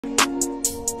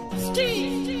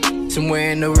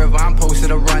Somewhere in the river, I'm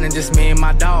posted up running, just me and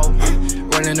my dog.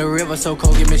 Running the river, so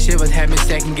cold, give me shivers, had me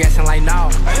second guessing like no.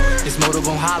 This motor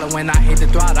gon' holler when I hit the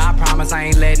throttle, I promise I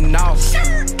ain't letting off.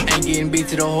 Ain't getting beat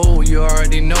to the hole, you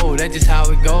already know, that's just how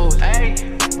it goes.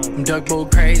 I'm duck boat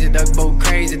crazy, duck boat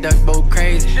crazy, duck boat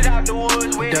crazy. Duck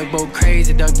boat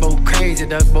crazy, duck boat crazy,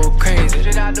 duck boat crazy.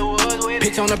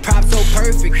 Pitch on the prop so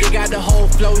perfect, it got the whole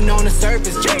floating on the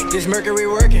surface. This Mercury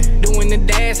working, doing the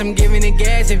dash, I'm giving it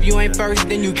gas. If you ain't first,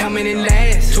 then you coming in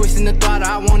last. Twisting the throttle,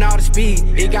 I want all the speed.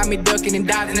 It got me ducking and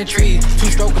dodging the trees.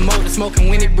 Two-stroke motor, smoking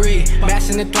when it breathe.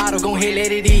 Mashing the throttle, gon' hit,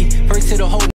 let it eat. First to the hole.